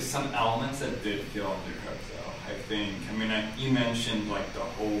guessing there's some elements that did feel undercooked, though. I think. I mean, you mentioned like the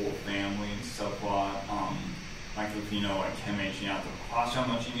whole family subplot. Like if like him aging out the watch how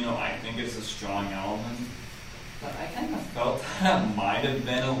much I think it's a strong element. But I kind of felt that it might have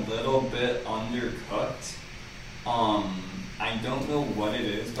been a little bit undercooked. I don't know what it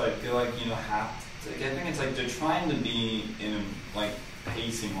is, but I feel like I think it's like they're trying to be in a, like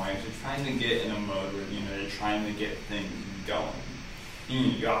pacing wise. They're trying to get in a mode where they're trying to get things going.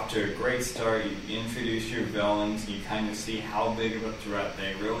 You're off to a great start. You introduce your villains. You kind of see how big of a threat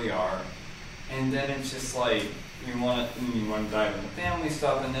they really are, and then it's just like you want to dive into family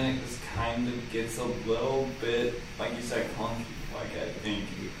stuff, and then it just kind of gets a little bit, like you said, clunky. Like I think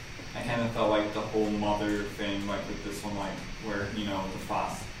I kind of felt like the whole mother thing, like with this one, like where the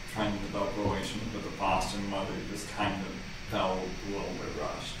foster trying to develop a relationship with the foster mother, just kind of felt a little bit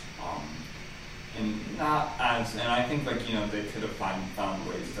rushed. And not as, and I think like they could have found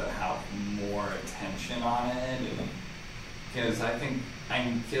ways to have more attention on it, because I think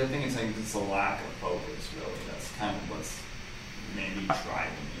it's like it's a lack of focus. Really, that's kind of what's maybe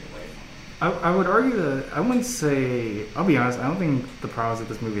driving me away from it. I would argue that I wouldn't say. I'll be honest. I don't think the problem is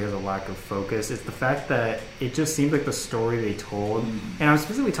that this movie has a lack of focus. It's the fact that it just seems like the story they told, and I'm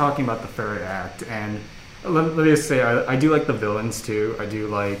specifically talking about the third act. And let me just say, I do like the villains too. I do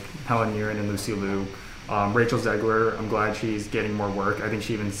like Helen Mirren and Lucy Liu. Rachel Zegler, I'm glad she's getting more work. I think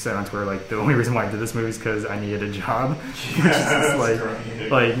she even said on Twitter, like, the only reason why I did this movie is because I needed a job. Which is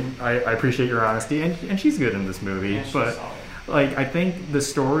just like I appreciate your honesty. And she's good in this movie. Yeah, but solid. like, I think the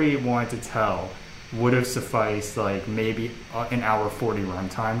story it wanted to tell would have sufficed like maybe an hour 40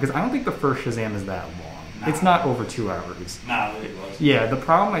 runtime, because I don't think the first Shazam is that long. It's not over 2 hours. Nah, it was. Yeah, the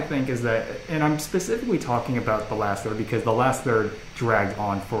problem I think is that, and I'm specifically talking about the last third because the last third dragged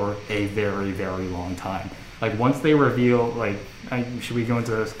on for a very, very long time. Like once they reveal, like, should we go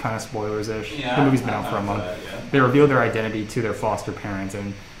into kind of spoilers-ish? Yeah, the movie's been out for a month. They reveal their identity to their foster parents,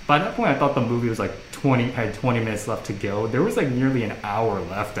 and by that point I thought the movie was like 20 minutes left to go. There was like nearly an hour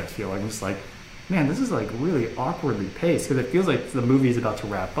left. I feel like I'm just like, man, this is like really awkwardly paced, because it feels like the movie is about to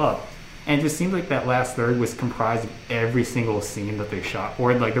wrap up. And it just seemed like that last third was comprised of every single scene that they shot,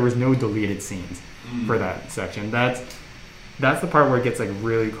 or like there was no deleted scenes for that section. That's the part where it gets like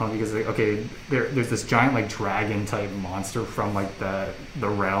really clunky, because like, okay, there's this giant like dragon type monster from like the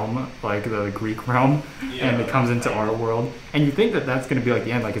realm, like the Greek realm, and it comes into our world, and you think that that's going to be like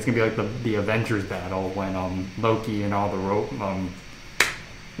the end, like it's going to be like the Avengers battle when Loki and all the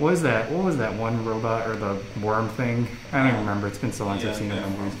what was that one robot or the worm thing? I don't even remember. It's been so long since I've seen the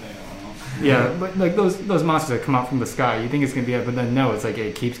numbers. Yeah, but like those monsters that come out from the sky, you think it's gonna be it, but then no, it's like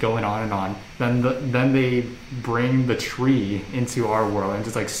it keeps going on and on. Then they bring the tree into our world, and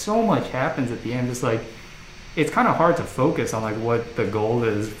just like so much happens at the end. Just like it's kind of hard to focus on like what the goal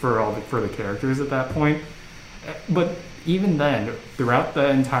is for the characters at that point. But even then, throughout the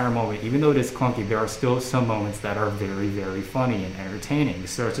entire moment, even though it is clunky, there are still some moments that are very, very funny and entertaining.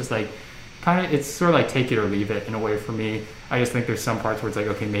 So it's just like it's sort of like take it or leave it in a way for me. I just think there's some parts where it's like,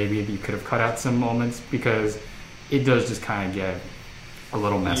 okay, maybe you could have cut out some moments, because it does just kind of get a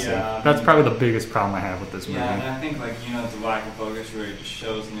little messy. Yeah, that's probably the biggest problem I have with this movie. Yeah, and I think like the lack of focus really just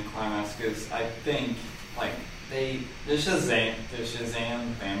shows in the climax, because I think like the Shazam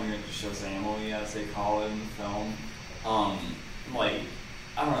family, or the Shazamily as they call it in the film, like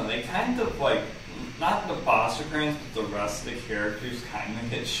I don't know, they kind of like, not the foster parents, but the rest of the characters kind of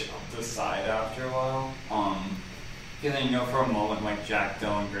get shoved aside after a while. And then, for a moment, like Jack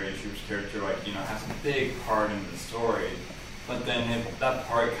Dylan Grayshoe's character, like, has a big part in the story, but then that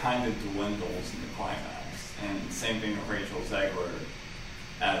part kind of dwindles in the climax. And same thing with Rachel Zegler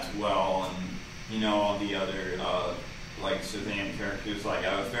as well, and, all the other, like, Shazam characters. Like,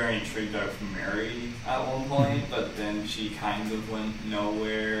 I was very intrigued by Mary at one point, but then she kind of went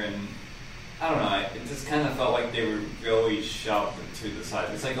nowhere, and I don't know, it just kind of felt like they were really shoved to the side.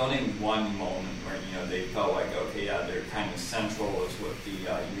 It's like only one moment where, they felt like, okay, yeah, they're kind of central, is with the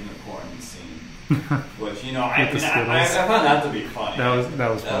unicorn scene. Which, I found that to be funny. That was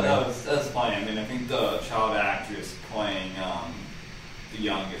funny. That was funny. I mean, I think the child actress playing the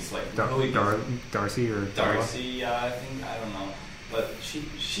youngest, like, Darcy or Darcy, yeah, I don't know. But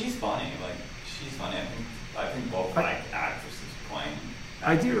she's funny. Like, she's funny. I think both actresses playing.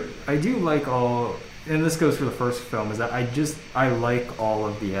 I do like all, and this goes for the first film, is that I like all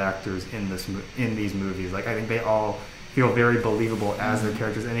of the actors in these movies. Like, I think they all feel very believable as their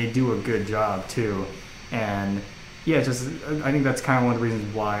characters, and they do a good job too. And yeah, just I think that's kind of one of the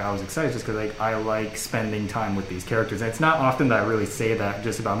reasons why I was excited, just because like I like spending time with these characters. And it's not often that I really say that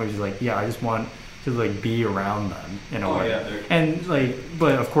just about movies. Like, yeah, I just want to like be around them in a way. Yeah, and like,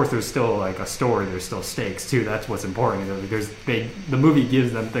 but of course, there's still like a story. There's still stakes too. That's what's important. The movie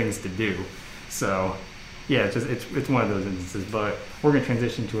gives them things to do. So yeah, it's one of those instances. But we're gonna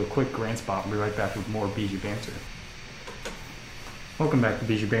transition to a quick grand spot. We'll be right back with more Bijou Banter. Welcome back to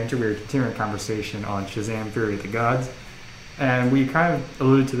Bijou Banter. We're continuing a conversation on Shazam! Fury of the Gods, and we kind of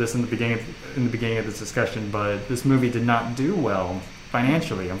alluded to this in the beginning of this discussion. But this movie did not do well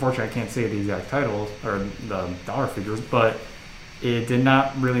financially. Unfortunately, I can't say the exact titles or the dollar figures, but it did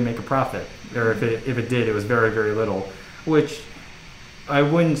not really make a profit. Or if it did, it was very, very little. Which I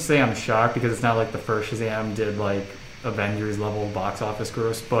wouldn't say I'm shocked, because it's not like the first Shazam did like Avengers level box office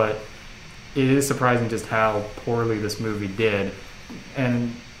gross, but it is surprising just how poorly this movie did.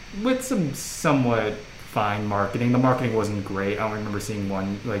 And with some somewhat fine marketing. The marketing wasn't great. I don't remember seeing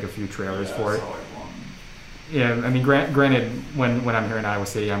a few trailers for it. Yeah, I mean, granted, when I'm here in Iowa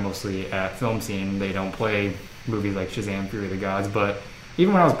City, I'm mostly at Film Scene. They don't play movies like Shazam! Fury of the Gods. But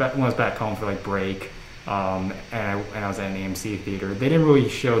even when I was back home for like break, and I was at an AMC theater, they didn't really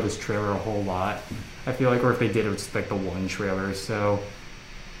show this trailer a whole lot. I feel like, or if they did, it was just like the one trailer. So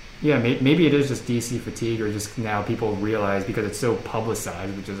yeah, maybe it is just DC fatigue, or just now people realize, because it's so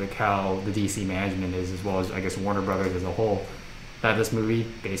publicized, which is like how the DC management is, as well as I guess Warner Brothers as a whole, that this movie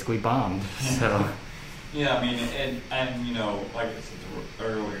basically bombed. So. Yeah, I mean, and you know, like I said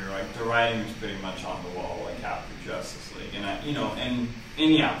earlier, like the writing was pretty much on the wall, like after Justice League, and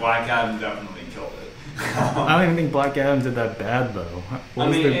yeah, Black Adam definitely killed it. I don't even think Black Adam did that bad though.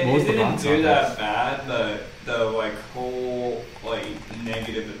 It didn't do that bad. The like whole like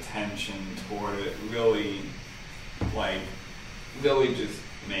negative attention toward it really just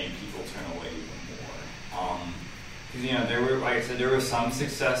made people turn away even more. Because, you know, there were, like I said, there were some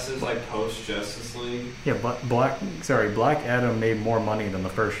successes, like post-Justice League. Yeah, Black Adam made more money than the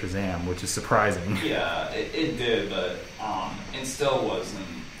first Shazam, which is surprising. Yeah, it did, but it still wasn't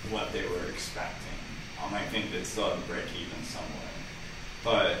what they were expecting. I think they still had to break even somewhere.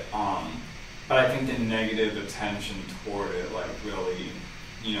 But I think the negative attention toward it, like, really,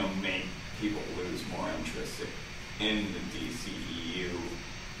 you know, made people lose more interest in the DCEU.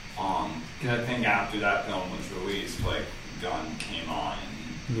 Because I think after that film was released, like, Gunn came on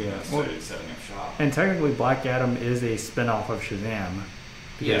and started setting up shop. And technically, Black Adam is a spin-off of Shazam.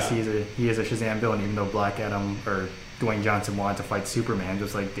 Because he is a Shazam villain, even though Black Adam, or Dwayne Johnson, wanted to fight Superman.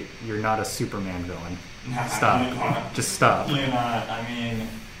 Just like, you're not a Superman villain. Stop. Just stop. You're not. I mean,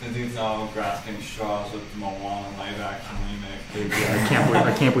 the dude's all grasping straws with the Moana live-action remake. Yeah,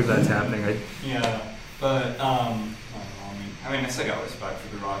 I can't believe that's happening. But, I mean, I still got respect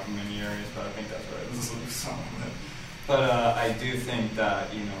for The Rock in many areas, but I think that's where I lose some of it. But I do think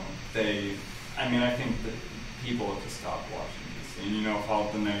that, you know, I think that people have to stop watching DC. And, you know, with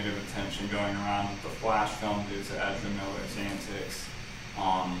all the negative attention going around with the Flash film due to Ezra Miller's antics,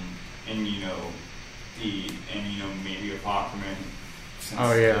 and, you know, maybe Aquaman, since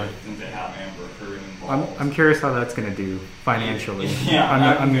they have Amber Heard involved. I'm curious how that's going to do financially. Yeah,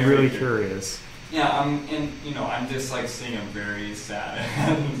 I'm really curious. Yeah, I'm just like seeing a very sad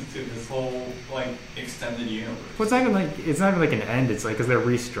end to this whole like extended universe. Well, it's not even like an end. It's like, because they're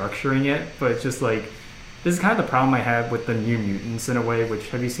restructuring it, but it's just like, this is kind of the problem I have with the New Mutants in a way. Which,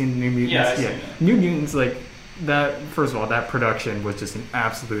 have you seen New Mutants? Yeah, I've seen it. New Mutants, like that. First of all, that production was just an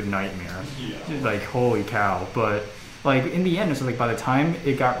absolute nightmare. Yeah. Like, holy cow! But like in the end, it's like, by the time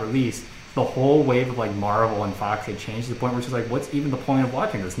it got released, the whole wave of like Marvel and Fox had changed to the point where it's just like, what's even the point of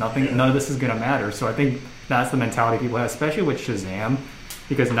watching this? None of this is going to matter. So I think that's the mentality people have, especially with Shazam,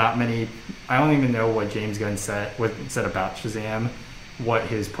 because not many. I don't even know what James Gunn said about Shazam, what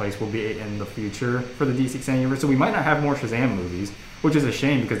his place will be in the future for the DC Extended Universe. So we might not have more Shazam movies, which is a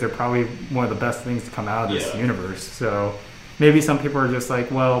shame, because they're probably one of the best things to come out of this universe. So maybe some people are just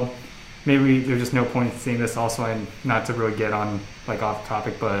like, well, maybe there's just no point in seeing this. Also, and not to really get on like off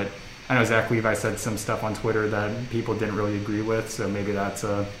topic, but I know Zach Levi said some stuff on Twitter that people didn't really agree with, so maybe that's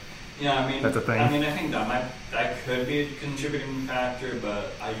a thing. I mean, I think that could be a contributing factor,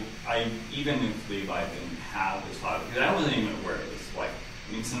 but I even if Levi didn't have this thought, because I wasn't even aware of this. Like,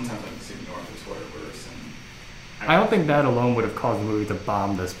 I mean, sometimes I just ignore the Twitterverse, and I don't think that alone would have caused the movie to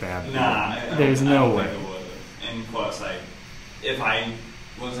bomb this bad. Nah, there's no way. Think it would have. And plus, if I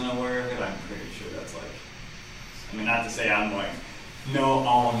wasn't aware of it, I'm pretty sure that's like. I mean, not to say I'm like.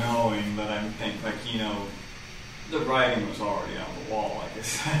 All-knowing, but I think, like, you know, the writing was already on the wall, like I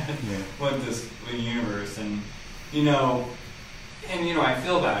said, with the universe, and I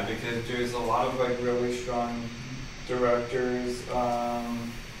feel bad, because there's a lot of, like, really strong directors.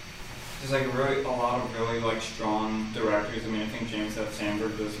 There's like a lot of really like strong directors. I mean, I think James F.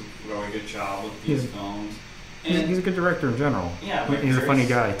 Sandberg does a really good job with these films. And He's a good director in general. Yeah, like he's a funny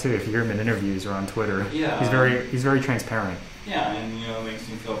guy too. If you hear him in interviews or on Twitter, yeah, he's very transparent. Yeah, and it makes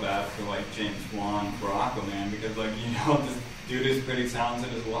me feel bad for like James Wan for Aquaman because like this dude is pretty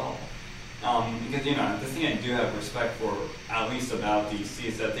talented as well. Because the thing I do have respect for, at least about DC,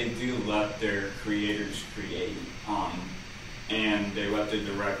 is that they do let their creators create, and they let the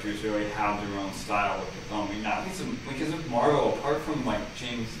directors really have their own style with the film. Because of Marvel, apart from like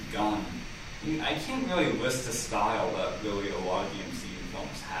James Gunn, I can't really list a style that really a lot of the MCU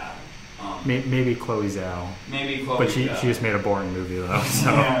films have. Maybe Chloe Zhao. Maybe Chloe. But she just made a boring movie though.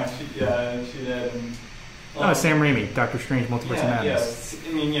 So. yeah, she did. And, Sam Raimi, Doctor Strange, Multiverse of Madness.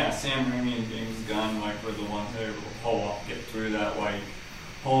 Sam Raimi and James Gunn were the ones that were able to pull off, get through that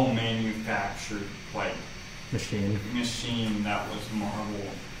whole manufactured machine that was Marvel.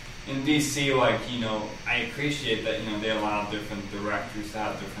 In DC, I appreciate that they allow different directors to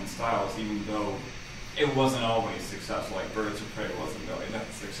have different styles, even though it wasn't always successful. Like Birds of Prey wasn't really that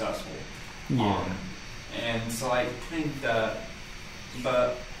successful. Yeah. And so I think that,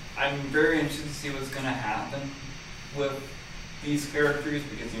 but I'm very interested to see what's going to happen with these characters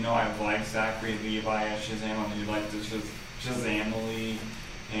because I like Zachary Levi as Shazam. I really like the Shazam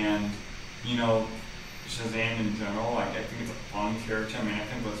and Shazam in general. I think it's a fun character. I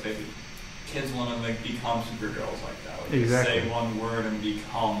think let's face it, kids want to become superheroes like that. Exactly. Just say one word and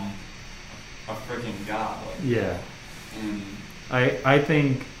become a freaking god. Yeah. And I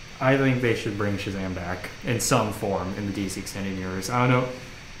think they should bring Shazam back in some form in the DC extended universe. I don't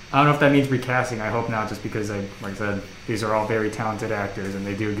know if that means recasting. I hope not, just because like I said, these are all very talented actors and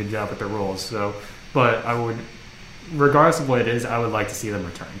they do a good job with their roles. So, but I would, regardless of what it is, I would like to see them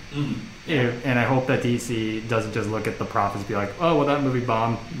return. Mm-hmm. And I hope that DC doesn't just look at the profits and be like, oh, well, that movie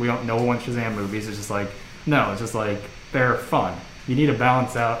bombed. No one wants Shazam movies. It's just like, no, it's just like they're fun. You need to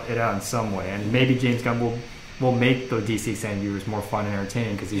balance it out in some way, and maybe James Gunn will make the DC extended universe more fun and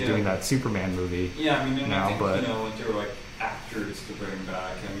entertaining because he's doing that Superman movie. Yeah, now, I think but there were actors to bring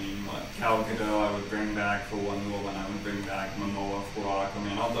back. Gal Gadot I would bring back for Wonder Woman. I would bring back Momoa for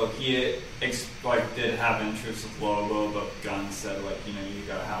Aquaman. Although he did have interest with Lobo, but Gunn said you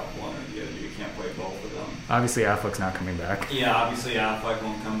gotta have one or the other. You can't play both of them. Obviously, Affleck's not coming back. Yeah, obviously Affleck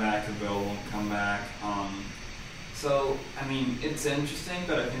won't come back. Cavill won't come back. So it's interesting,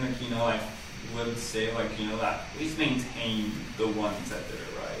 but I think I would say that at least maintain the ones that did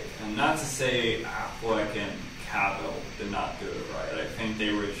it right, and not to say Affleck and Cavill did not do it right. I think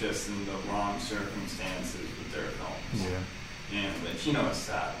they were just in the wrong circumstances with their films. Yeah. And which it's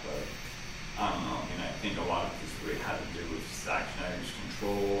sad, but I don't know. I think a lot of this really had to do with Zack Snyder's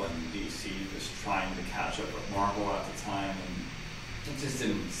control and DC just trying to catch up with Marvel at the time, and it just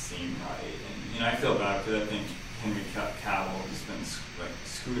didn't seem right. And I feel bad because I think Henry Cavill has been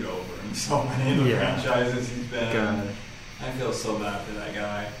screwed over in so many of the franchises he's been in. I feel so bad for that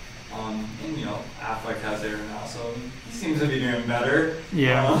guy. And Affleck has Aaron now, so he seems to be doing better.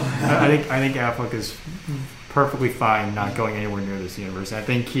 Yeah, I think Affleck is perfectly fine not going anywhere near this universe. And I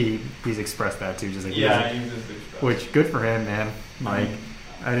think he's expressed that too, just like he's expressed. Which good for him, man. I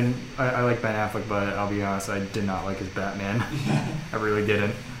like Ben Affleck, but I'll be honest, I did not like his Batman. I really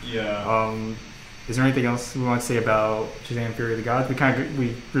didn't. Yeah. Is there anything else we want to say about Shazam: Fury of the Gods?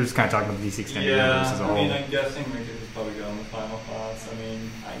 We're just kind of talking about the DC extended universe as a whole. I'm guessing we could just probably go on the final thoughts.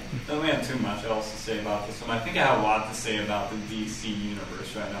 I don't really have too much else to say about this one. I think I have a lot to say about the DC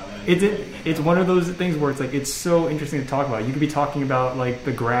universe right now. It's one of those things where it's so interesting to talk about. You could be talking about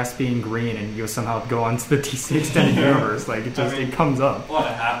the grass being green, and you'll somehow go on to the DC extended universe. It comes up. What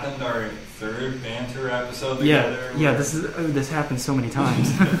happened? Our third banter episode together. Yeah. This happened so many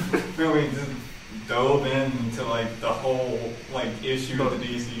times. Really dove into the whole issue of the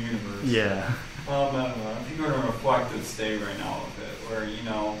DC universe. Yeah. I don't know. I think we're in a reflective state right now with it, where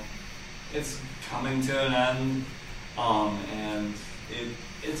it's coming to an end, and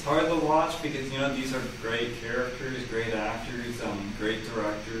it's hard to watch because these are great characters, great actors, great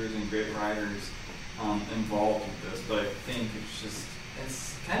directors, and great writers involved with this. But I think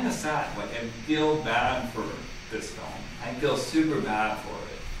it's kind of sad. I feel bad for this film. I feel super bad for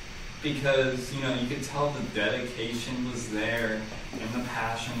it. Because, you could tell the dedication was there and the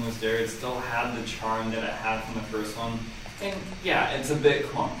passion was there. It still had the charm that it had from the first one. And, yeah, it's a bit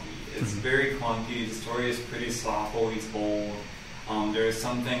clunky. It's very clunky. The story is pretty sloppily told. There are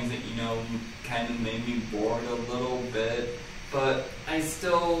some things that, kind of made me bored a little bit. But I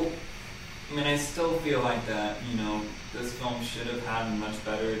still feel like that, this film should have had much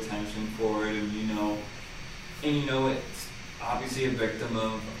better attention for it. And, And you know, it's obviously a victim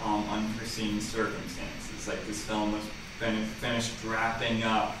of unforeseen circumstances. Like this film was finished wrapping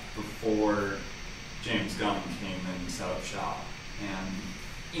up before James Gunn came and set up shop, and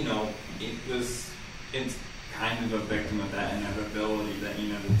you know, it's kind of a victim of that inevitability that, you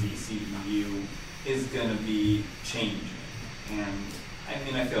know, the DCEU is going to be changing. And I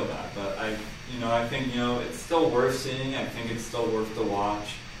mean, I feel that, but I think, you know, it's still worth seeing. I think it's still worth to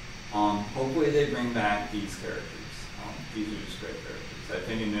watch. Hopefully they bring back these characters. These are just great characters. I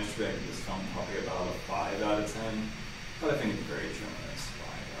think initially I give this film probably about a 5 out of 10, but I think it's very generous, 5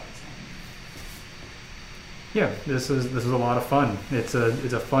 out of 10. Yeah, this was a lot of fun. It's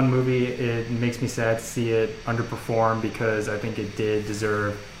a fun movie. It makes me sad to see it underperform because I think it did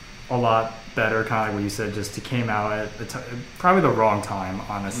deserve a lot better. Kind of like what you said, just it came out at probably the wrong time,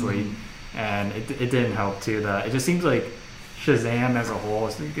 honestly, and it didn't help too. That it just seems like Shazam as a whole.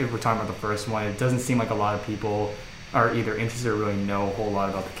 If we're talking about the first one, it doesn't seem like a lot of people are either interested or really know a whole lot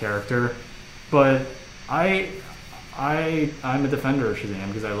about the character. But I'm a defender of Shazam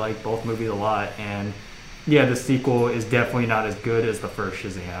because I like both movies a lot, and yeah, the sequel is definitely not as good as the first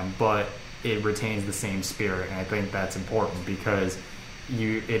Shazam, but it retains the same spirit, and I think that's important because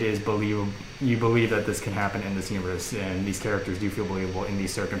you believe that this can happen in this universe, and these characters do feel believable in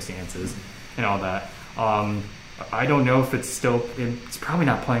these circumstances and all that. I don't know if it's probably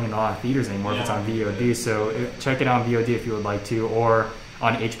not playing in a lot of theaters anymore if it's on VOD, so check it out on VOD if you would like to, or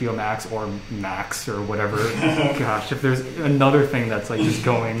on HBO Max or Max or whatever. Gosh, if there's another thing that's like just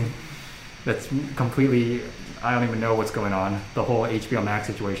going, that's completely, I don't even know what's going on. The whole HBO Max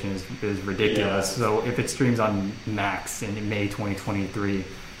situation is ridiculous. Yeah. So if it streams on Max in May 2023,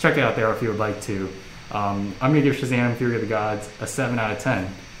 check it out there if you would like to. I'm going to give Shazam! Fury of the Gods a 7 out of 10.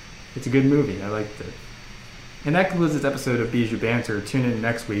 It's a good movie. I liked it. And that concludes this episode of Bijou Banter. Tune in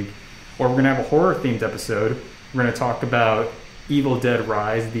next week, where we're going to have a horror-themed episode. We're going to talk about Evil Dead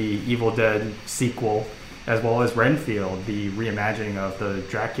Rise, the Evil Dead sequel, as well as Renfield, the reimagining of the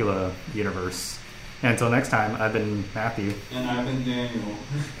Dracula universe. And until next time, I've been Matthew. And I've been Daniel.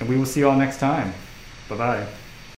 And we will see you all next time. Bye-bye.